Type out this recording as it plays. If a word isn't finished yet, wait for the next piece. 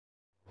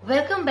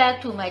Welcome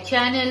back to my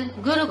channel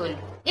GuruKul.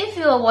 If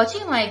you are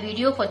watching my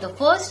video for the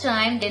first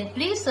time, then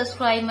please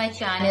subscribe my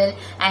channel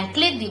and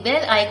click the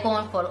bell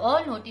icon for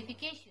all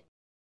notifications.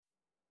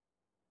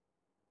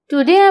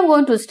 Today I am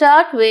going to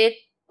start with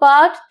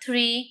part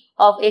 3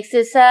 of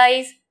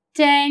exercise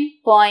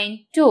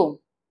 10.2.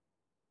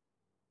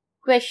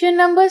 Question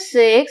number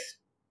 6,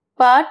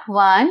 part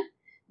 1.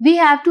 We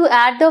have to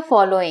add the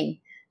following.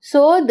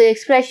 So the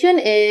expression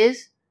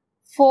is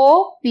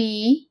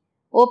 4p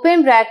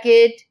open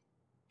bracket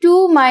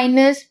 2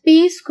 minus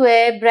p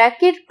square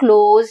bracket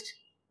closed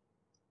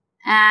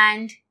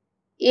and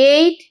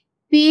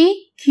 8p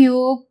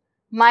cube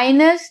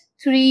minus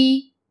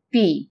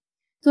 3p.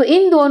 तो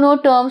इन दोनों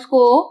terms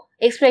को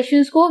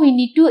expressions को we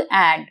need to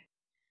add.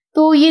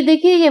 तो ये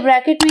देखिए ये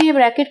bracket में है,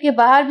 ब्रैकेट के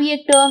बाहर भी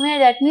एक टर्म है,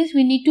 that means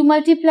we need to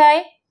multiply.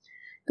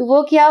 तो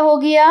वो क्या हो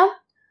गया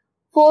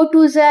 4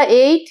 2 ज़ा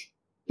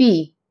 8p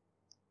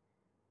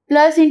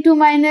plus into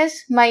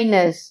minus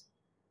minus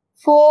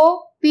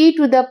 4p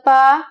to the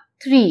power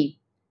 3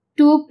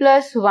 2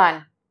 plus 1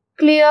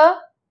 clear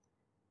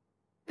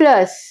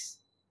plus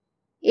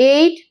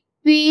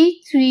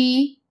 8p3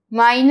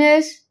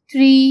 minus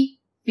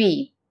 3p.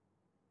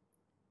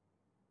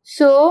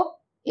 So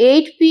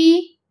 8p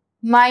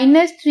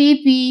minus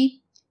 3p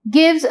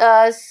gives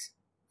us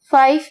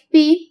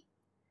 5p.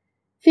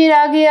 फिर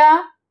आ गया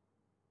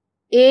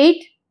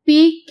 8p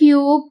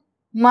cube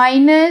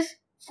minus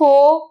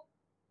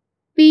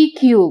 4p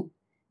cube,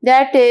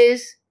 that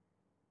is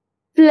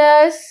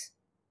plus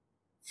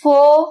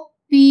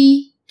 4p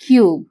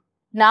cube.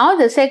 Now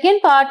the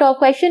second part of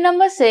question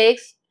number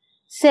 6,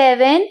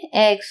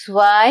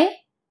 7xy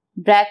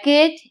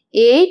bracket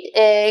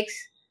 8x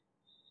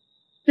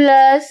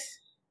plus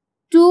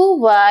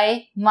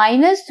 2y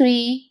minus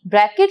 3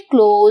 bracket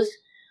closed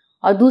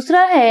और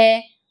दूसरा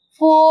है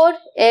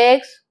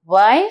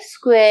 4xy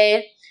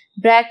square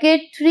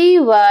bracket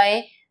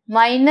 3y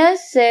minus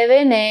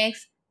 7x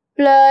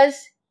plus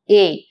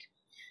 8.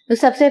 तो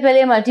सबसे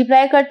पहले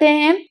multiply करते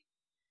हैं.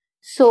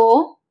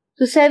 So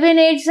 7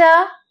 8s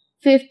are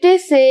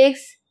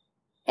 56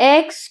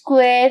 x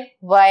square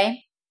y.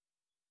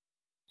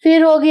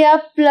 फिर हो गया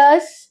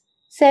plus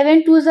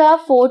 7 2s are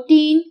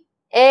 14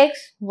 x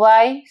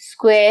y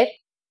square.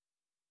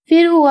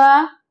 फिर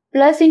हुआ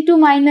plus into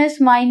minus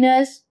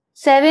minus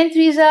 7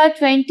 3s are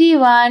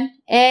 21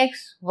 x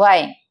y.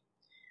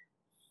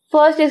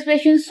 First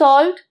expression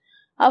solve.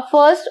 अब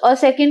फर्स्ट और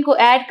सेकंड को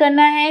ऐड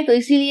करना है तो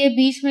इसीलिए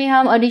बीच में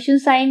हम एडिशन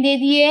साइन दे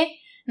दिए.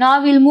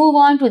 Now will move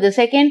on to the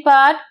second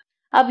part.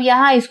 अब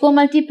यहाँ इसको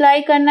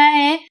मल्टीप्लाई करना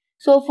है.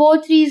 सो 4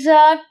 3s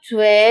are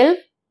 12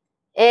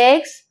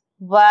 x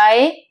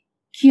y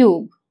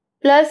cube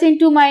plus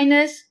into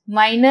minus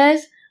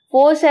minus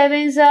 4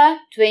 7s are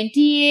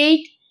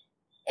 28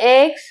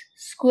 x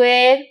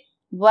square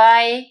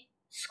y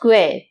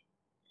square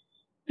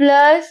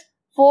plus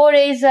 4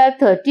 8s are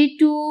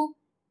 32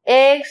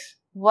 x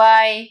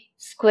y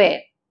square.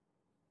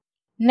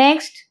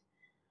 Next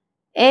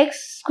x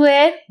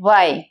square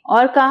y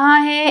और कहाँ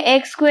है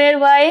x square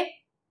y?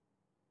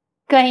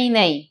 कहीं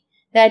नहीं.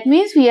 That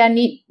means we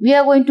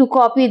are going to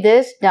copy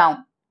this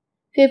down.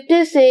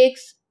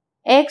 56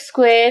 x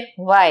square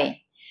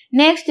y.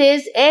 Next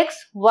is x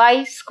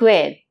y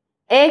square.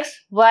 X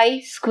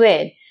y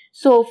square.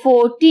 So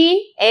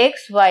 14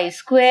 x y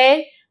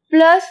square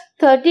plus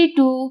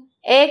 32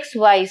 x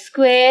y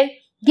square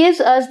gives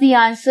us the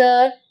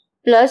answer.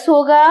 Plus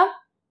होगा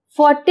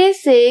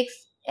 46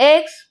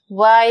 x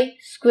y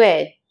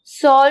square.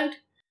 Solved.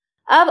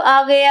 अब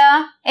आ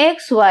गया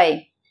x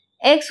y.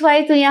 x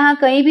y तो यहाँ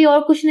कहीं भी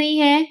और कुछ नहीं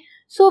है.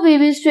 So we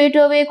will straight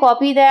away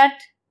copy that.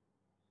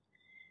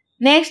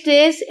 Next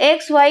is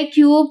x y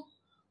cube.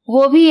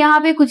 वो भी यहाँ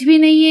पे कुछ भी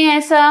नहीं है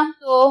ऐसा.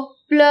 तो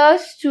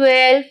plus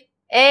 12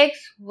 x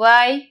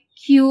y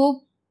cube.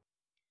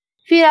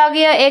 फिर आ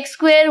गया x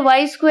square y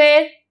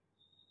square.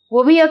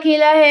 वो भी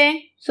अकेला है.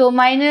 So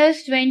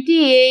minus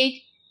 28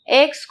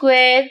 x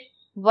square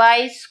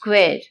y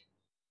square.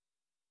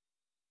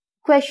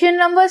 Question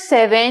number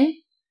 7.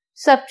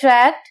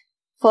 Subtract.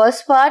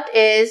 First part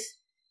is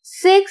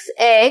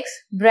 6x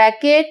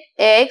bracket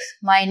x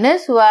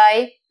minus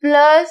y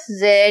plus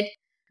z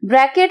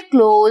bracket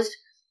closed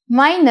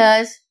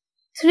minus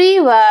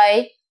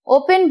 3y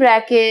open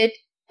bracket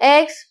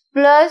x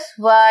plus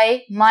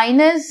y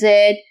minus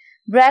z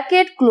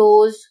bracket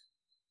closed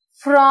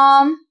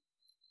from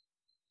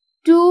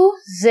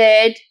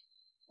 2z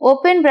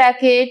open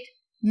bracket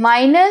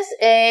minus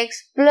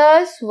x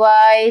plus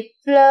y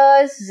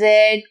plus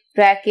z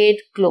bracket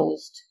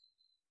closed.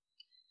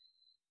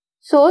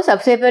 So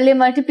सबसे पहले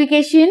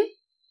multiplication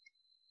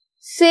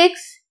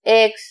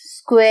 6x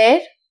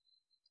square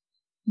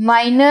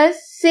minus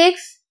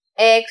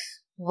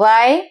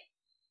 6xy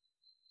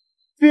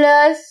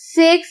plus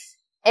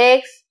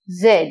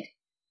 6xz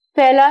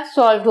पहला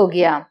solve हो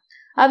गया.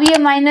 अब ये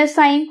minus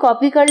sign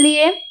copy कर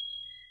लिए.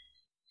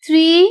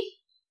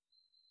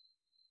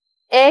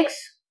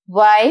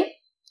 3xy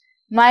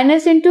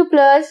minus into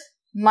plus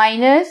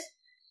minus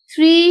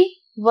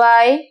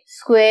 3y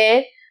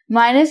square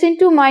minus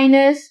into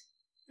minus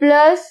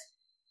plus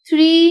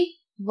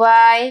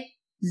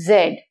 3yz।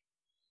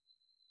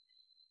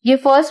 ये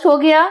फर्स्ट हो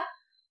गया।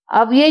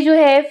 अब ये जो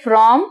है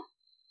from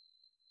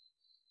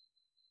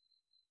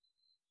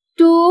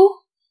 2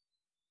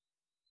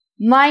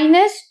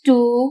 minus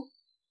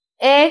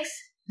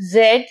 2xz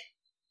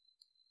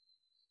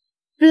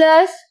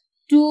plus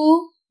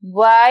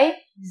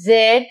 2yz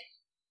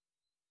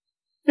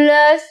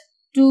plus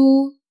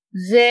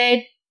 2z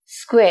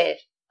square.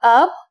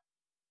 अब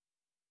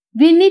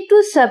we need to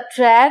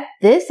subtract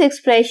this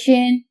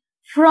expression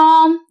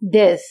from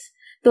this.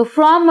 तो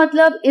from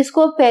मतलब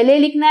इसको पहले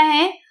लिखना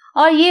है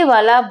और ये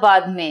वाला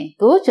बाद में।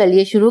 तो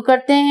चलिए शुरू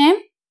करते हैं।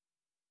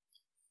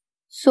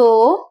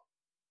 So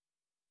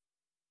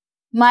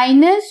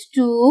minus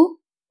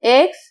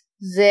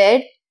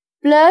 2xz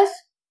plus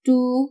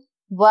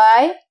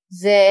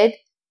 2yz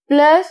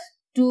plus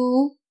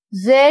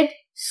 2z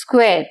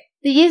square।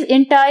 तो इस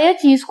इंटायर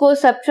चीज को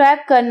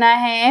सब्ट्रैक्ट करना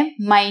है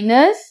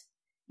माइनस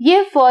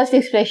ये फर्स्ट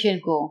एक्सप्रेशन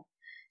को।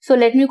 So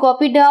let me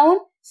copy down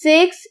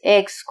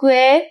 6x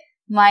square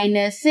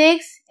minus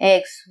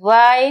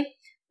 6xy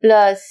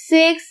plus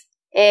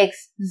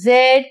 6xz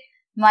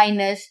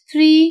minus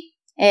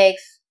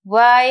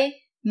 3xy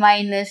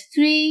minus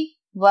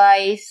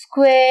 3y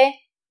square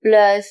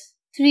plus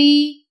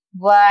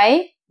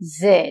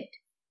 3yz।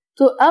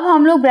 तो अब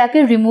हम लोग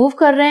ब्रैकेट रिमूव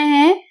कर रहे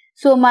हैं।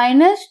 So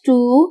minus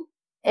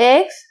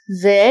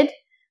 2xz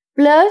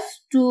plus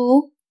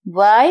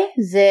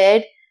 2yz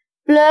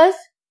plus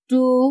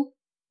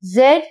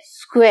 2z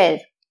square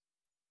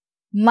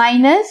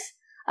minus,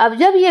 अब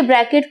जब ये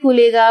ब्रैकेट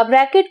खुलेगा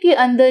ब्रैकेट के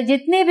अंदर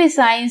जितने भी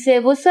साइंस है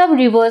वो सब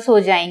रिवर्स हो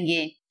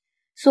जाएंगे।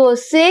 सो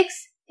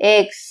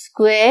 6x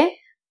square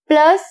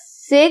plus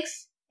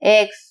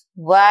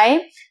 6xy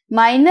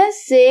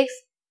minus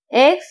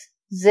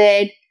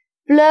 6xz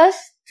plus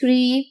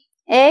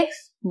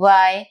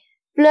 3xy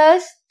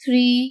plus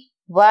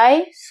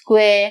 3y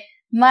square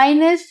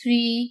minus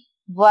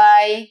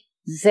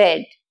 3yz।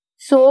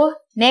 So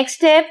next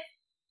step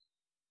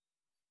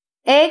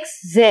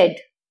xz,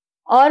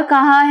 और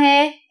कहाँ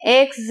है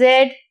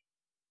xz,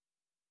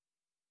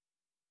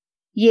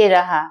 ये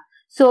रहा।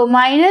 So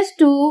minus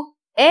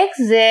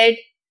 2xz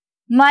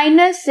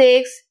minus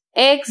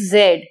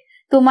 6xz,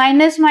 तो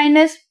माइनस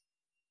माइनस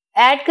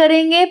ऐड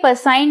करेंगे पर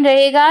साइन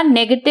रहेगा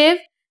नेगेटिव,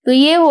 तो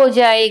ये हो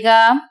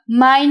जाएगा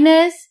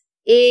माइनस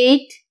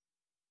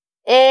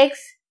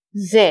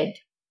 8xz।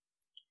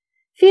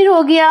 फिर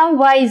हो गया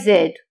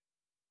yz,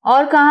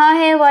 और कहाँ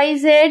है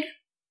yz,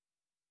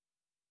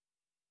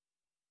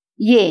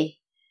 ये।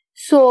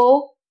 So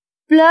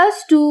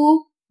plus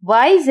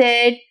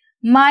 2yz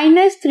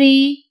minus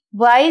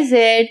 3yz,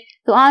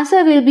 तो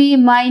answer will be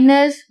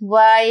minus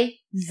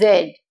yz।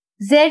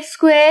 z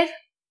square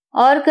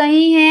और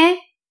कहीं है,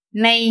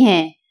 नहीं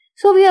है।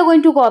 So we are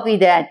going to copy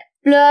that,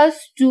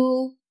 plus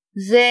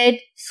 2z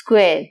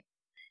square.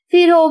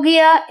 फिर हो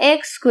गया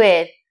x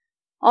स्क्वायर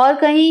और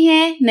कहीं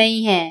है,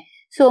 नहीं है।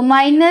 So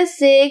minus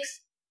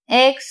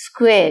 6x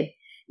square.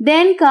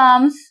 Then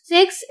comes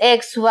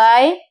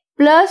 6xy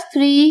plus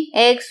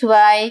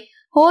 3xy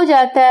हो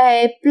जाता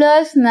है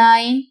प्लस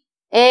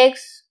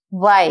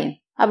 9xy।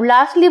 अब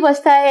लास्टली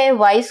बचता है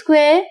y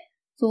स्क्वायर,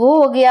 तो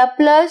वो हो गया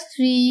plus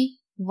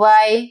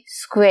 3y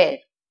square.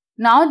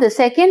 Now the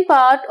second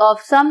part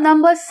of some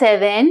number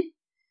 7,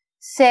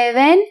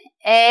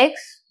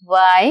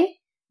 7xy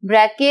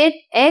bracket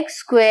x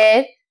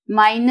square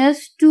minus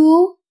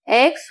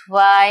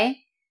 2xy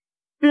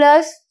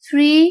plus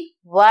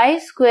 3y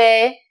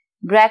square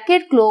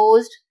bracket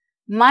closed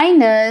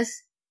minus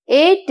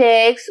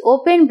 8x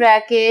open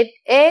bracket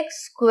x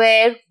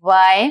square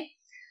y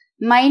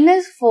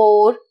minus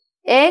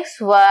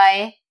 4xy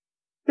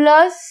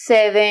plus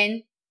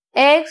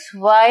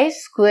 7xy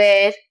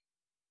square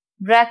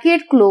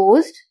bracket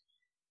closed।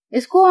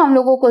 इसको हम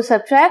लोगों को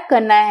subtract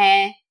करना है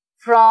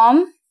from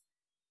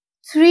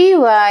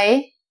 3y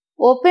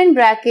open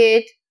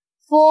bracket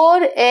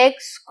 4x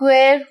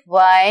square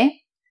y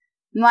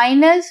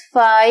minus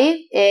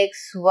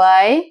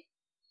 5xy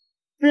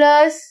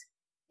plus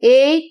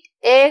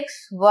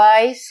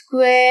 8xy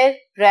square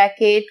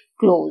bracket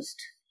closed।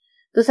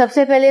 तो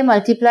सबसे पहले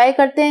multiply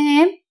करते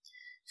हैं।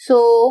 सो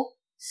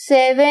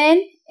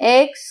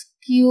 7x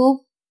cube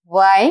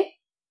y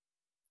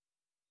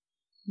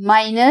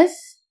minus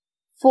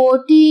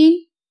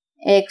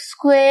 14x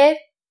square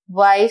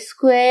y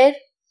square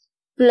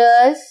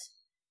plus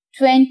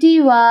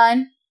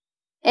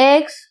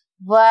 21x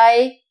y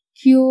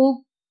cube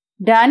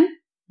done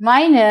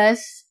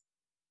minus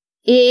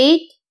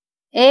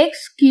 8x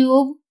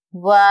cube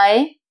y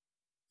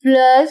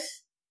plus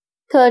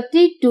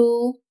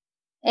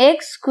 32x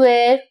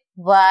square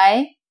y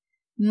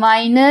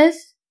minus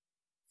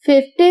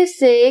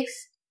 56x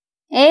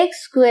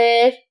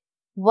square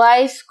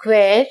y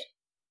square,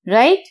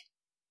 right?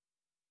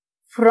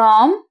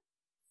 From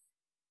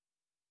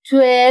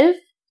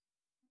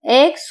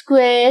 12x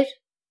square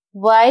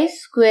y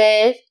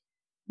square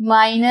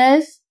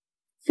minus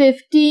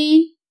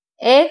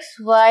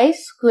 15xy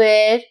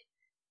square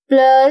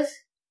plus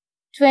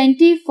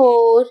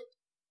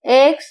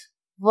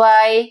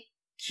 24xy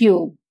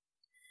cube।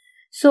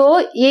 सो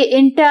ये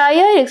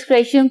entire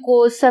expression को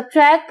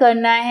subtract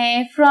करना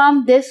है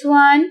from this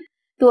one.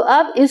 तो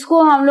अब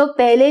इसको हम लोग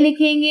पहले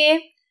लिखेंगे.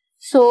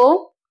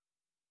 सो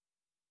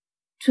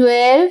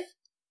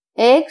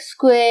 12x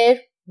square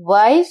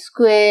y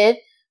square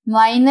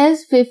minus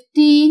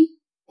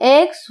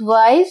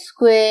 15xy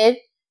square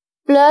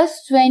plus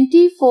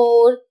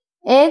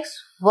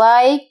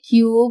 24xy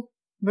cube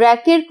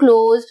bracket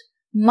closed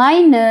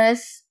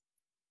minus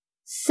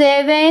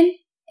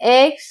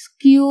 7x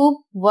cube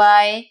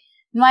y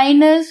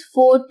minus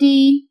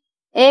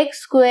 14x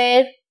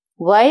square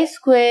y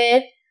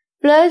square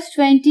plus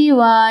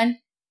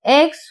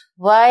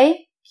 21xy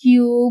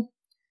cube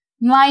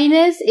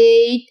minus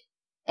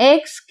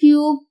 8x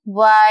cube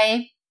y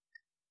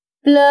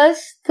plus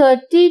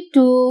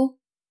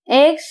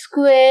 32x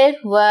square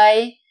y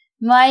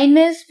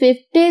minus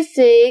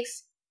 56x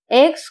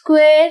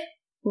square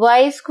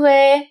y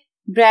square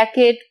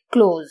bracket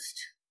closed.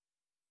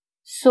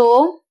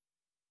 So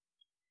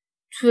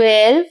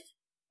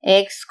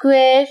 12x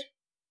square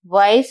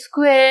y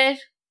square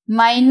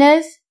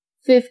minus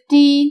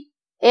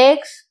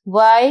 15x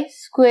y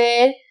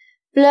square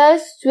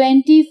plus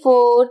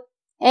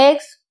 24x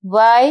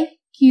y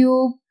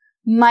cube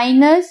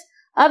minus,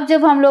 अब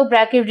जब हम लोग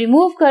bracket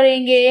remove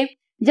करेंगे,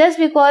 just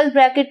because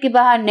bracket के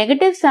बाहर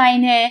negative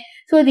sign है,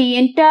 so the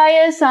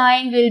entire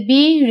sign will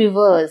be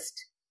reversed.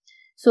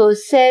 So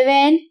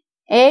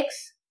 7x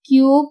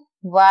cube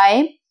y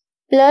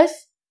plus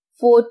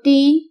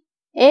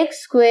 14x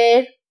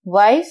square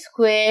y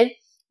square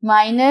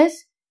minus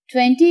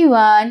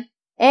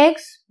 21x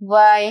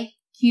y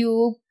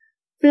cube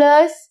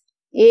plus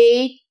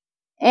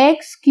 8x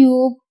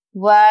cube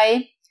y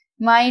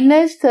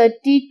minus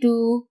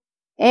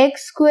 32x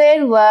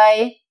square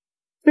y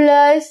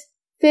plus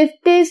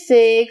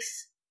 56x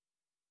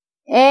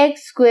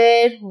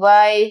square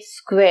y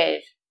square.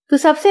 तो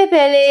सबसे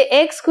पहले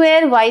x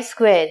square y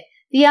square,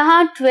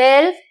 यहाँ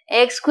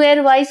 12x square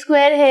y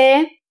square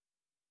है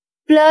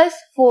plus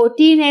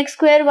 14x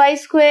square y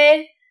square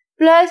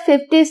plus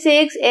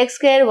 56x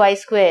square y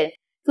square.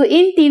 तो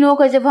इन तीनों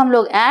का जब हम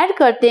लोग ऐड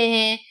करते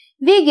हैं,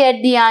 we get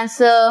the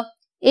answer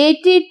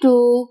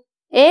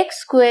 82x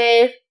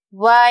square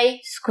y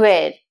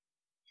square.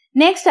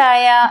 Next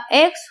आया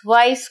x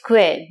y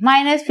square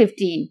minus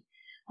 15,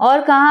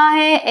 और कहाँ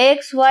है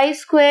x y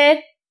square?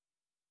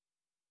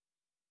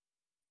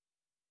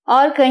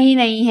 और कहीं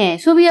नहीं है.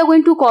 So we are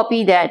going to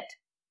copy that.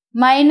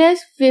 minus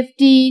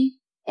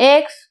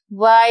 15x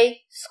y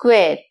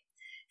square.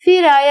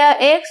 फिर आया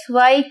x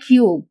y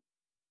cube,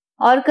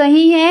 और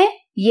कहीं है?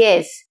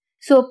 Yes.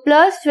 So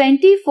plus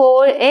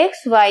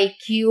 24x y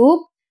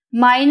cube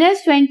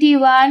minus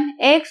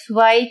 21x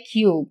y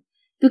cube.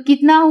 तो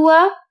कितना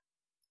हुआ?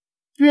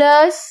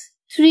 Plus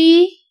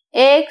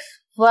 3x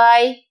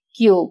y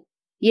cube.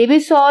 ये भी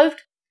सॉल्व.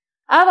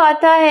 अब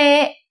आता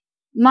है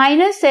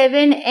minus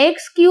 7x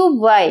cube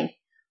y,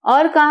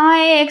 और कहाँ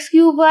है x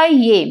cube y?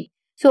 ये.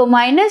 So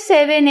minus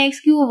 7x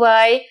cube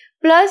y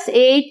plus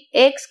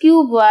 8x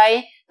cube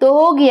y, तो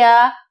हो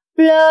गया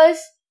plus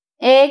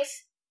x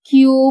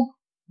cube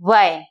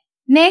y.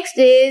 Next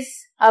is,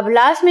 अब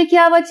लास्ट में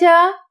क्या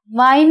बचा?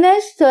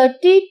 minus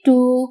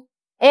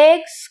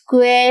 32x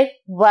square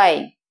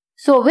y.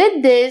 So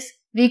with this,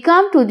 we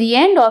come to the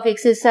end of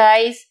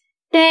exercise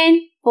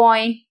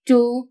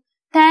 10.2.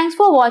 Thanks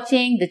for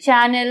watching the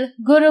channel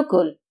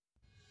GuruKul.